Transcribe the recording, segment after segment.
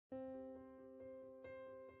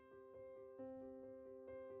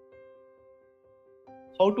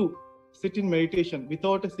how to sit in meditation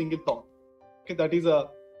without a single thought. Okay, that is a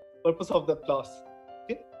purpose of the class.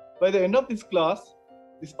 Okay, by the end of this class,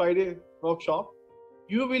 this 5-day workshop,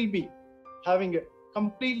 you will be having a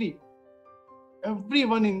completely,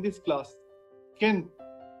 everyone in this class can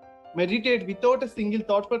meditate without a single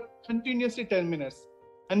thought for continuously 10 minutes.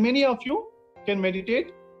 And many of you can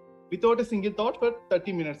meditate without a single thought for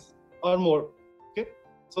 30 minutes or more. Okay,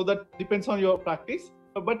 so that depends on your practice.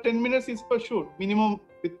 But 10 minutes is for sure minimum.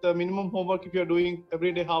 With the minimum homework, if you are doing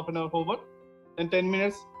every day half an hour homework, then 10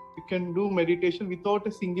 minutes you can do meditation without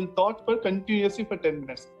a single thought for continuously for 10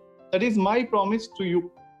 minutes. That is my promise to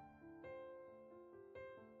you.